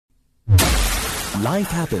Life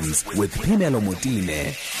Happens with Phemelo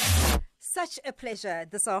Motene. Such a pleasure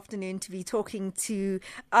this afternoon to be talking to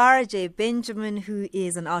RJ Benjamin, who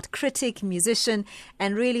is an art critic, musician,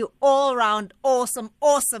 and really all-round awesome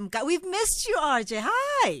guy. We've missed you, RJ.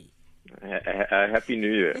 Hi. Happy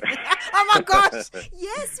New Year. Oh my gosh.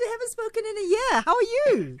 Yes, we haven't spoken in a year. How are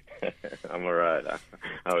you? I'm all right.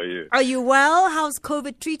 How are you? Are you well? How's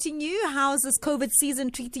COVID treating you? How's this COVID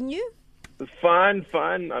season treating you? Fine.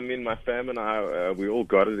 I mean, my fam and I, we all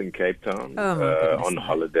got it in Cape Town on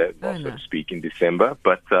holiday, so to speak, in December.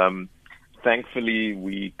 But thankfully,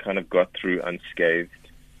 we kind of got through unscathed.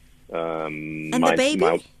 And the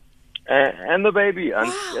baby? And the baby.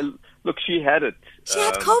 Wow. Look, she had it. She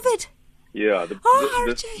had COVID? Yeah.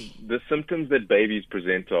 RJ. The symptoms that babies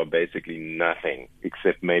present are basically nothing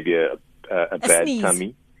except maybe a bad sneeze.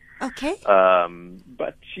 tummy. Okay.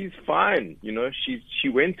 But she's fine. You know, she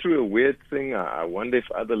went through a weird thing. I wonder if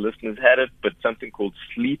other listeners had it, but something called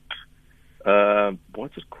sleep.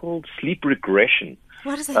 What's it called? Sleep regression.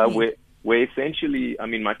 What does that mean? Where essentially, I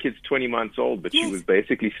mean, my kid's 20 months old, but Yes. she was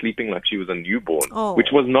basically sleeping like she was a newborn, Oh.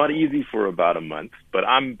 which was not easy for about a month. But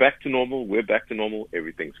I'm back to normal. We're back to normal.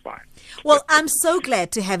 Everything's fine. Well, I'm so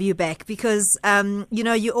glad to have you back because,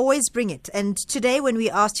 you always bring it. And today when we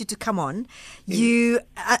asked you to come on, I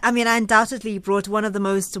undoubtedly brought one of the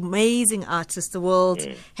most amazing artists the world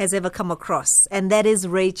has ever come across. And that is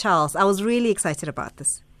Ray Charles. I was really excited about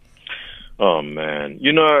this. Oh, man.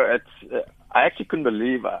 You know, I actually couldn't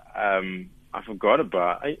believe I forgot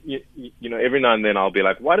about. Every now and then I'll be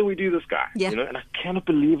like, "Why do we do this guy?" Yeah. You know, and I cannot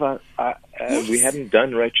believe Yes. we hadn't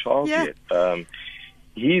done Ray Charles yet.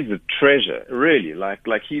 He's a treasure, really. Like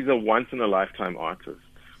he's a once in a lifetime artist,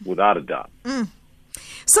 without a doubt.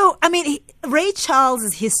 So, I mean, Ray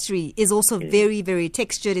Charles's history is also very, very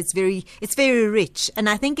textured. It's very rich, and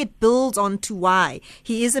I think it builds on to why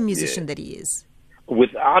he is a musician that he is.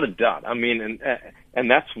 Without a doubt. I mean, and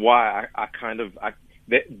that's why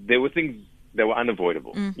there were things that were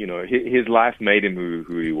unavoidable. You know, his life made him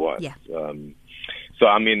who he was. Yeah. So,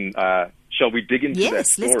 I mean, shall we dig into that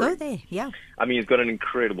story? Yes, let's go there. Yeah. I mean, he's got an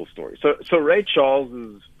incredible story. So Ray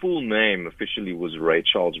Charles's full name officially was Ray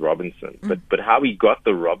Charles Robinson, but how he got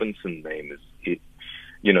the Robinson name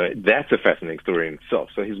that's a fascinating story in itself.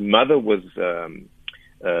 So his mother was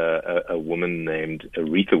a woman named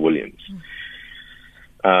Aretha Williams.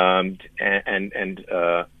 And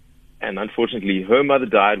unfortunately, her mother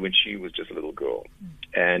died when she was just a little girl,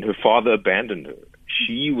 and her father abandoned her.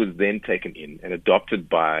 She was then taken in and adopted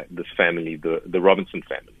by this family, the Robinson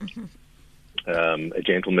family. A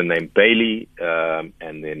gentleman named Bailey,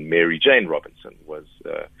 and then Mary Jane Robinson was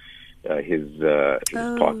his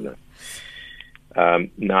partner.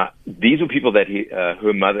 Now, these were people that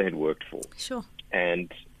her mother had worked for. Sure.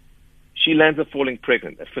 And she lands up falling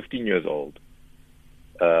pregnant at 15 years old.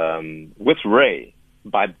 With Ray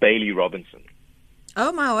by Bailey Robinson.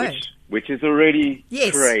 Oh, my word. Which is already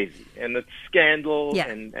Yes. crazy. And it's scandal, Yeah.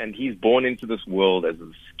 and he's born into this world as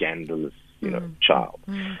a scandalous, child.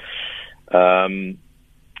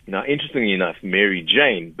 Now, interestingly enough, Mary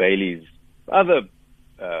Jane, Bailey's other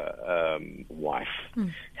wife,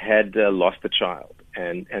 had lost a child.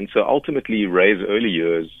 And so ultimately, Ray's early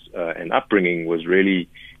years and upbringing was really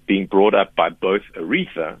being brought up by both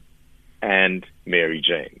Aretha and Mary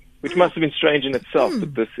Jane, which must have been strange in itself.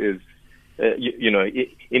 But this is,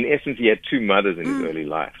 in essence, he had two mothers in his early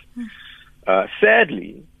life.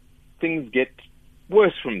 Sadly, things get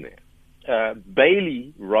worse from there.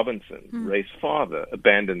 Bailey Robinson, Ray's father,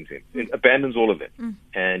 abandons him, abandons all of them,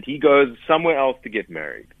 and he goes somewhere else to get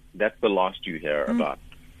married. That's the last you hear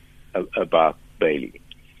about Bailey.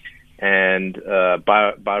 And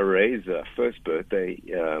by Ray's first birthday,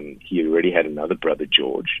 he already had another brother,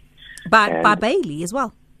 George. By Bailey as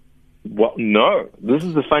well. Well, no. This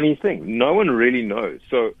is the funny thing. No one really knows.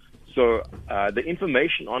 So the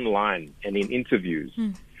information online and in interviews,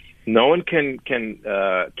 no one can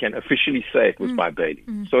officially say it was by Bailey.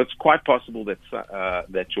 So it's quite possible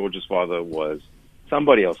that George's father was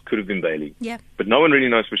somebody else. Could have been Bailey. Yeah. But no one really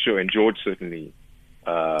knows for sure. And George certainly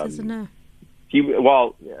doesn't know.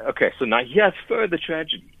 So now here's further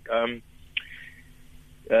tragedy.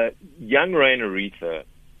 Young Ray and Aretha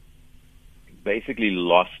basically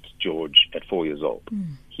lost George at 4 years old.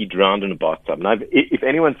 He drowned in a bathtub. Now, if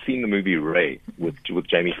anyone's seen the movie Ray with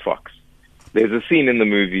Jamie Foxx, there's a scene in the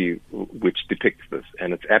movie which depicts this,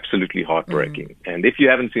 and it's absolutely heartbreaking. And if you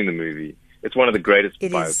haven't seen the movie, it's one of the greatest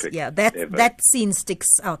biopics ever. That scene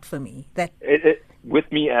sticks out for me.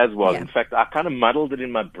 With me as well. Yeah. In fact, I kind of muddled it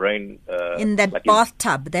in my brain. In that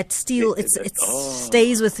bathtub, that steel, it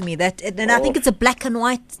stays with me. I think it's a black and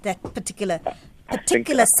white, that particular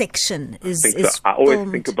particular section is I always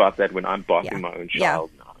filmed. think about that when I'm bathing Yeah. my own Yeah.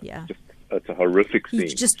 child now. Yeah. It's a horrific He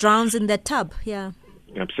scene. just drowns in that tub. Yeah.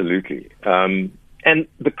 Absolutely. And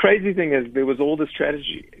the crazy thing is there was all this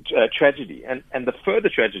tragedy. And the further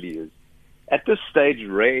tragedy is, at this stage,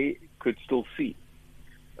 Ray could still see.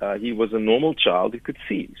 He was a normal child who could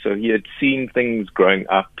see. So he had seen things growing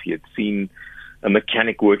up. He had seen a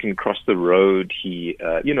mechanic working across the road. He,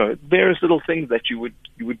 various little things that you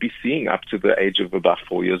would be seeing up to the age of about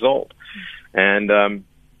 4 years old. And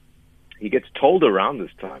he gets told around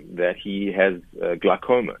this time that he has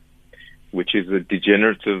glaucoma, which is a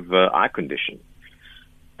degenerative eye condition.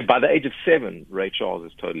 By the age of 7, Ray Charles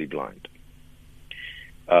is totally blind.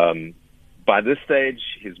 By this stage,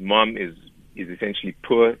 his mom is essentially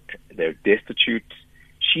poor. They're destitute.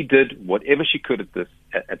 She did whatever she could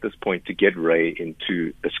at this point to get Ray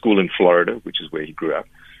into a school in Florida, which is where he grew up,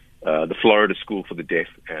 the Florida School for the Deaf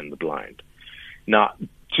and the Blind. Now,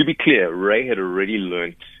 to be clear, Ray had already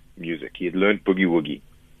learned music. He had learned boogie woogie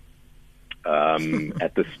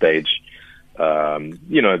at this stage.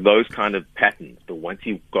 Those kind of patterns. But once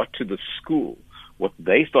he got to the school, what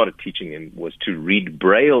they started teaching him was to read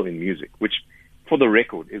Braille in music, which, for the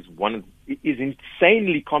record, is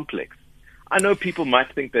insanely complex. I know people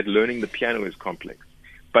might think that learning the piano is complex,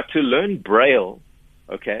 but to learn Braille,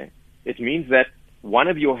 okay, it means that one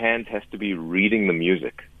of your hands has to be reading the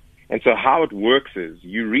music. And so how it works is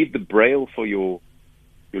you read the Braille for your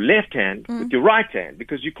left hand with your right hand,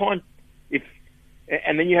 because you can't,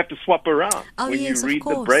 and then you have to swap around when you read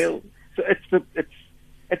the Braille. So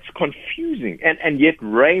it's confusing, and yet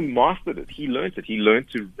Ray mastered it. He learned it. He learned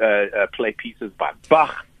to play pieces by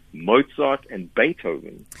Bach, Mozart, and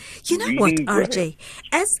Beethoven. You know what, RJ?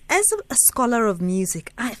 As a scholar of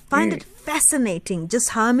music, I find it fascinating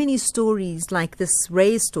just how many stories like this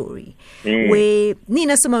Ray story, where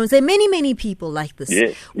Nina Simone, there are many people like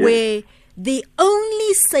this, where the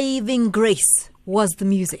only saving grace was the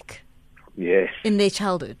music. Yes. In their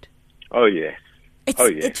childhood. Oh, yes.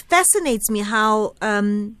 It fascinates me how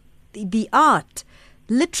the art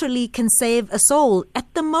literally can save a soul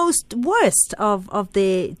at the most worst of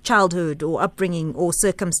their childhood or upbringing or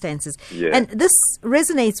circumstances. Yeah. And this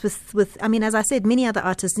resonates with I mean, as I said, many other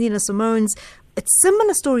artists, Nina Simone's, it's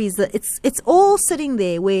similar stories. That it's all sitting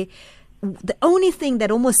there where the only thing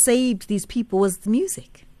that almost saved these people was the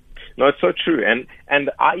music. No, it's so true, and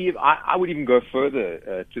I would even go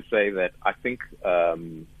further to say that I think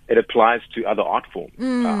it applies to other art forms.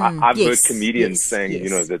 I've heard comedians saying,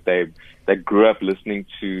 that they grew up listening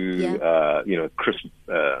to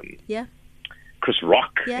Chris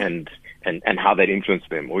Rock and how that influenced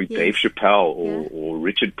them, or Dave Chappelle or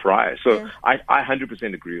Richard Pryor. So I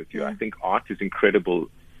 100% agree with you. I think art is incredible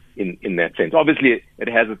in that sense. Obviously, it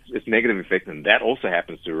has its negative effect, and that also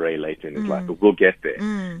happens to Ray later in his life, but we'll get there.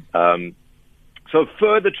 So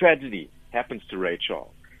further tragedy happens to Ray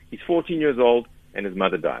Charles. He's 14 years old, and his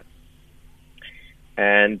mother dies.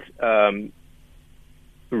 And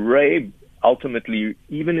Ray ultimately,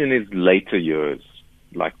 even in his later years,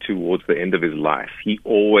 like towards the end of his life, he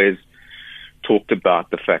always talked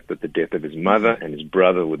about the fact that the death of his mother and his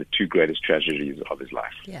brother were the two greatest tragedies of his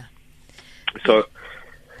life. Yeah. So,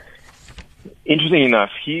 interesting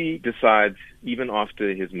enough, he decides, even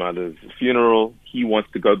after his mother's funeral, he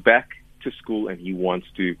wants to go back to school and he wants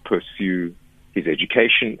to pursue his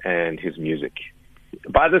education and his music.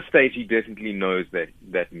 By this stage, he definitely knows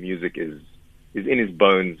that music is in his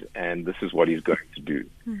bones, and this is what he's going to do.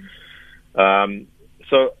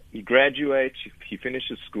 So he graduates, he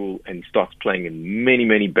finishes school, and he starts playing in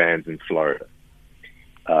many bands in Florida.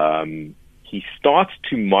 He starts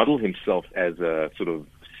to model himself as a sort of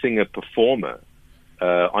singer-performer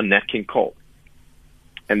on Nat King Cole.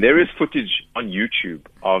 And there is footage on YouTube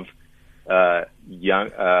of a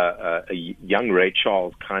young Ray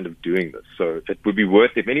Charles kind of doing this. So it would be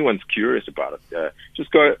worth, if anyone's curious about it,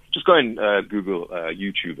 just go and Google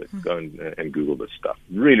YouTube it. Go and Google this stuff.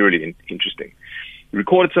 Really interesting. He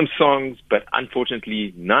recorded some songs, but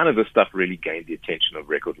unfortunately, none of the stuff really gained the attention of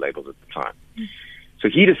record labels at the time. So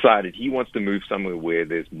he decided he wants to move somewhere where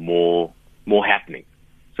there's more happening.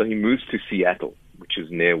 So he moves to Seattle, which is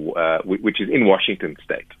in Washington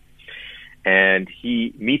State. And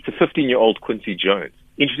he meets a 15-year-old Quincy Jones.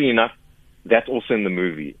 Interesting enough, that's also in the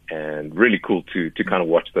movie, and really cool to kind of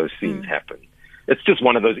watch those scenes happen. It's just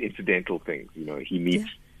one of those incidental things, He meets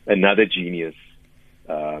another genius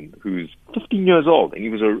who's 15 years old,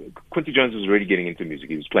 and Quincy Jones was already getting into music.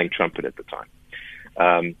 He was playing trumpet at the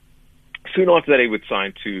time. Soon after that, he would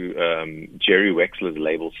sign to Jerry Wexler's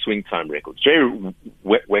label, Swing Time Records. Jerry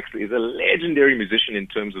Wexler is a legendary musician in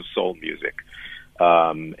terms of soul music.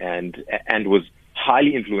 And was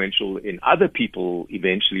highly influential in other people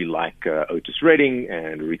eventually, like Otis Redding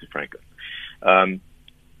and Aretha Franklin.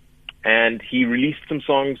 And he released some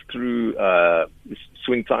songs through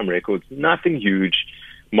Swing Time Records, nothing huge,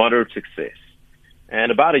 moderate success.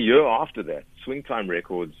 And about a year after that, Swing Time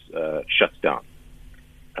Records shuts down.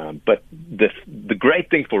 But the great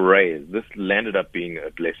thing for Ray is this landed up being a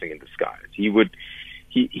blessing in disguise.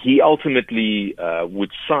 He ultimately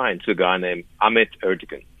would sign to a guy named Ahmet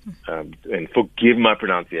Ertegun. And forgive my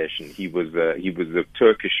pronunciation. He was a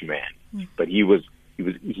Turkish man, but he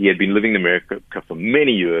had been living in America for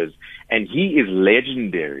many years, and he is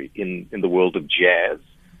legendary in the world of jazz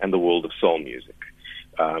and the world of soul music.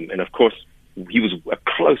 And of course, he was a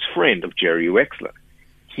close friend of Jerry Wexler.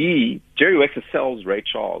 Jerry Wexler sells Ray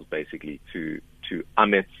Charles basically to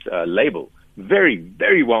Ahmet's label, very,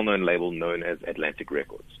 very well-known label known as Atlantic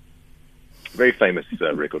Records, very famous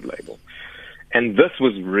record label. And this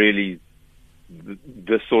was really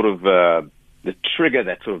the sort of the trigger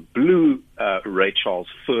that sort of blew Ray Charles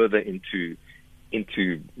further into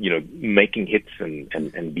making hits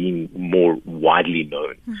and being more widely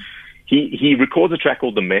known. He records a track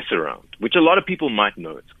called "The Mess Around," which a lot of people might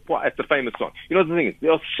know. It's a famous song. You know, the thing is,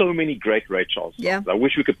 there are so many great Ray Charles songs. Yeah. I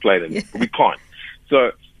wish we could play them, but we can't.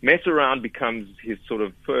 So "Mess Around" becomes his sort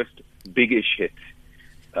of first big-ish hit.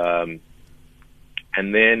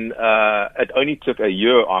 And then it only took a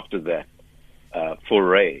year after that for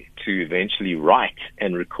Ray to eventually write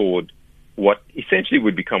and record what essentially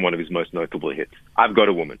would become one of his most notable hits, "I've Got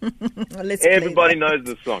a Woman." Everybody knows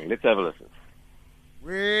this song. Let's have a listen.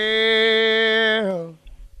 Well,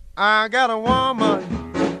 I got a woman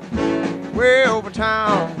way over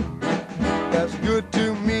town that's good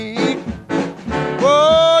to me.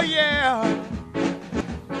 Oh, yeah.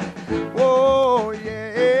 Oh,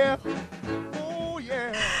 yeah. Oh,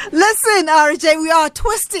 yeah. Listen, RJ, we are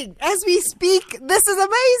twisting as we speak. This is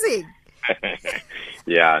amazing.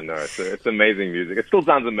 Yeah, no, it's amazing music. It still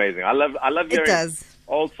sounds amazing. I love hearing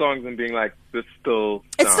old songs and being like, this still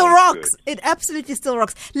it still rocks. Good. It absolutely still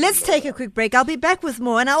rocks. Let's take a quick break. I'll be back with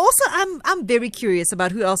more. And I'm very curious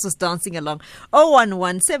about who else is dancing along.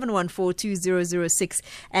 011-714-2006.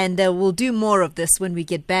 And we'll do more of this when we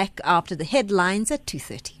get back after the headlines at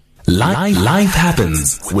 2:30. Life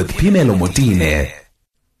happens with Phemelo Motene.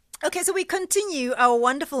 Okay, so we continue our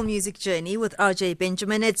wonderful music journey with RJ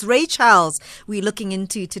Benjamin. It's Ray Charles we're looking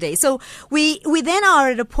into today. So we then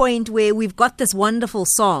are at a point where we've got this wonderful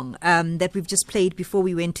song that we've just played before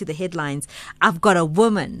we went to the headlines, "I've Got a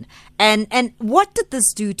Woman." And what did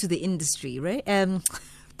this do to the industry, Ray?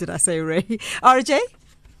 Did I say Ray? RJ?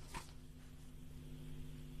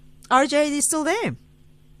 RJ, are you still there?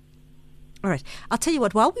 All right, I'll tell you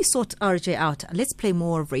what, while we sort RJ out, let's play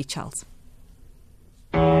more of Ray Charles.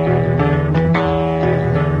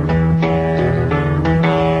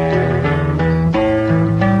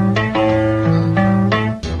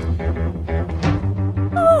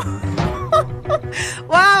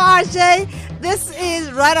 Wow, RJ, this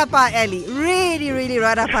is right up our alley. Really, really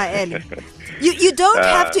right up our alley. You don't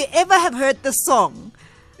have to ever have heard the song.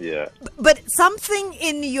 Yeah. But something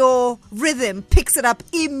in your rhythm picks it up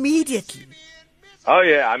immediately. Oh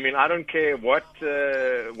yeah, I mean, I don't care what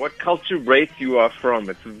culture race you are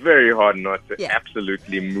from. It's very hard not to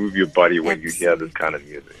absolutely move your body when you hear this kind of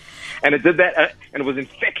music. And it did that, and it was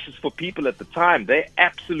infectious for people at the time. They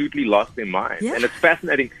absolutely lost their mind. Yeah. And it's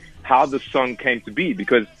fascinating how the song came to be,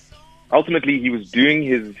 because ultimately he was doing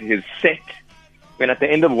his set. And at the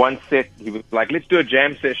end of one set, he was like, "Let's do a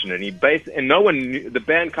jam session," and and no one knew, the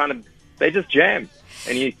band they just jammed.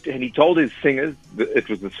 And he told his singers, it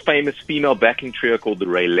was this famous female backing trio called the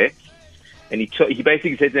Raylettes, and he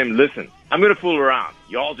basically said to them, "Listen, I'm going to fool around.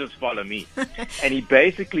 Y'all just follow me." And he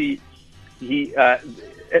basically,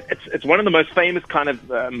 it's one of the most famous kind of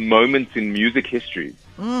moments in music history,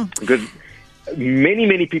 because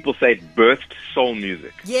many people say it birthed soul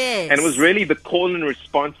music. Yes. And it was really the call and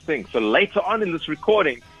response thing. So later on in this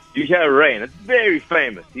recording, you hear Ray, and it's very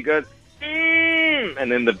famous. He goes, and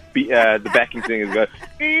then the backing singers go,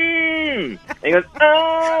 and he goes,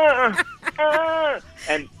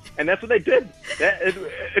 and that's what they did.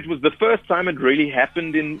 It was the first time it really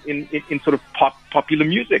happened in sort of popular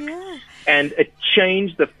music. Yeah. And it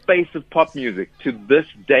changed the face of pop music. To this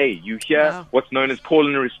day, you hear what's known as call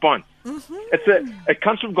and response. Mm-hmm. It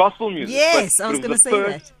comes from gospel music. Yes, I was going to say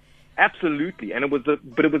that. Absolutely, and it was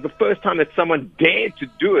the first time that someone dared to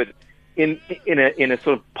do it in a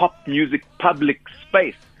sort of pop music public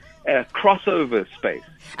space, crossover space.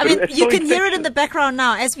 I mean, you can hear it in the background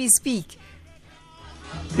now as we speak.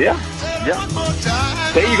 Yeah.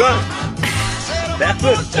 There you go. That's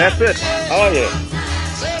it. Oh yeah.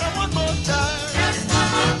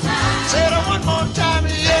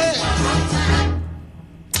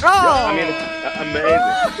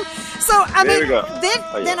 Amazing. So, I There mean, we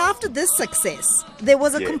go. then after this success, there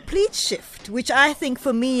was a Yes. complete shift, which I think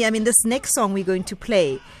for me, I mean, this next song we're going to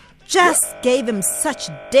play just gave him such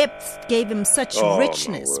depth, gave him such Oh, my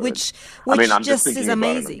richness, word. which I mean, I'm just just thinking is about it,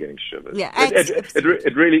 I'm amazing. getting shivers. Yeah,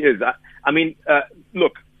 It really is. I mean,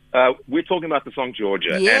 look, we're talking about the song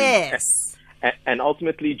Georgia. Yes. And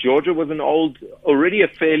ultimately, Georgia was already a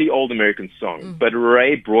fairly old American song, but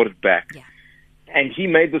Ray brought it back. Yeah. And he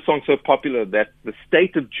made the song so popular that the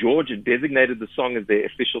state of Georgia designated the song as their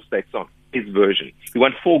official state song, his version. He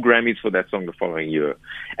won 4 Grammys for that song the following year.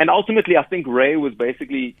 And ultimately, I think Ray was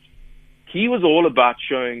he was all about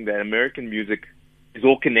showing that American music is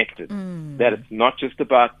all connected, that it's not just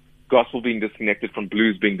about gospel being disconnected from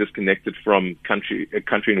blues, being disconnected from country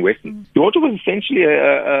and western. Georgia was essentially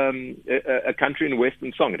a country and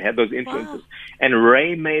western song. It had those influences. Wow. And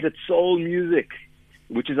Ray made it soul music,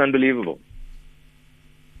 which is unbelievable.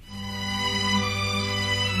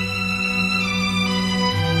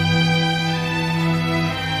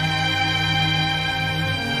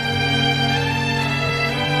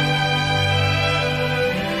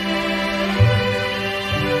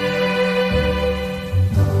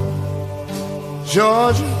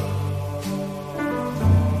 Georgia,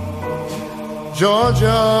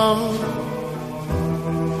 Georgia,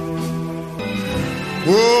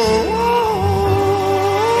 whoa,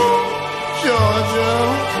 Georgia,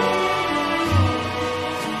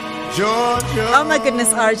 Georgia. Oh my goodness,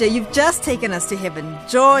 RJ, you've just taken us to heaven.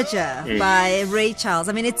 Georgia by Ray Charles.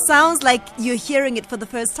 I mean, it sounds like you're hearing it for the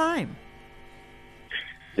first time.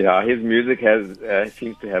 Yeah, his music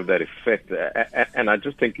seems to have that effect, and I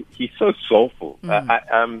just think he's so soulful.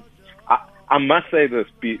 I must say this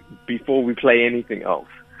before we play anything else.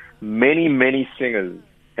 Many singers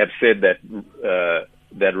have said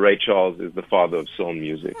that Ray Charles is the father of soul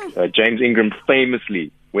music. James Ingram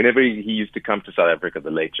famously, whenever he used to come to South Africa,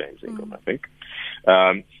 the late James Ingram, I think,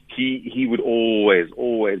 he would always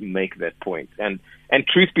make that point. And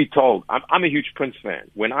truth be told, I'm a huge Prince fan.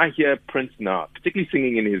 When I hear Prince now, particularly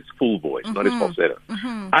singing in his full voice, not his falsetto,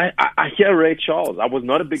 I hear Ray Charles. I was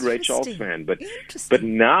not a big Ray Charles fan, but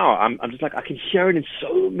now I'm just like, I can hear it in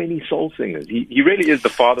so many soul singers. He really is the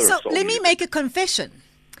father of soul. So let me make a confession.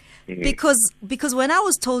 Because when I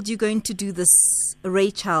was told you're going to do this Ray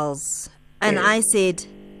Charles, and I said,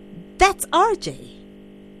 that's RJ.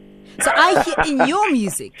 So I hear in your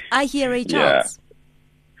music, I hear Ray Charles.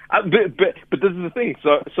 But this is the thing.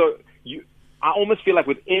 So I almost feel like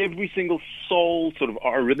with every single soul sort of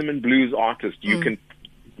rhythm and blues artist, you can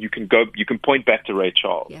point back to Ray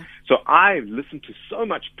Charles. Yeah. So I listened to so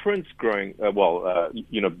much Prince growing,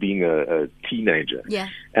 being a teenager. Yeah.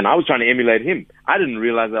 And I was trying to emulate him. I didn't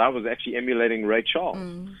realize that I was actually emulating Ray Charles.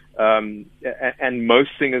 And most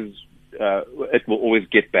singers, it will always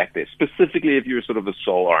get back there, specifically if you're sort of a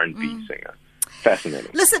soul R&B singer.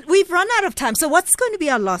 Fascinating. Listen, we've run out of time. So what's going to be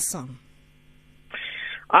our last song?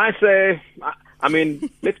 I say,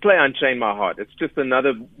 let's play Unchain My Heart. It's just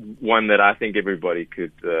another one that I think everybody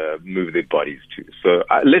could move their bodies to. So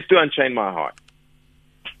let's do Unchain My Heart.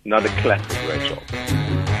 Another classic, Rachel.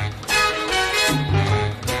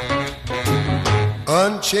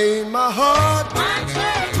 Unchain my heart,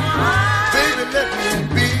 baby, let me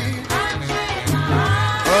be.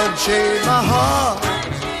 Unchain my heart,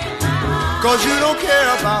 'cause you don't care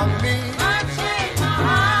about me.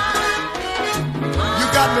 You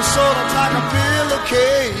got me sort of like a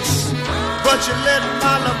pillowcase, but you let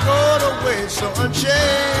my love go to waste. So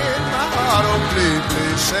unchain my heart, oh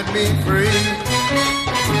please set me free.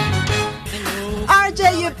 RJ,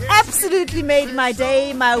 you've absolutely made my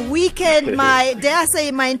day, my weekend, my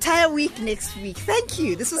entire week next week. Thank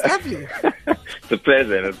you. This was lovely. It's a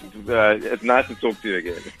pleasure. It's nice to talk to you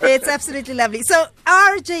again. It's absolutely lovely. So,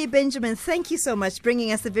 RJ Benjamin, thank you so much,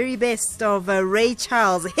 bringing us the very best of Ray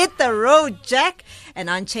Charles. Hit the road, Jack, and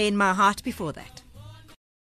Unchain My Heart before that.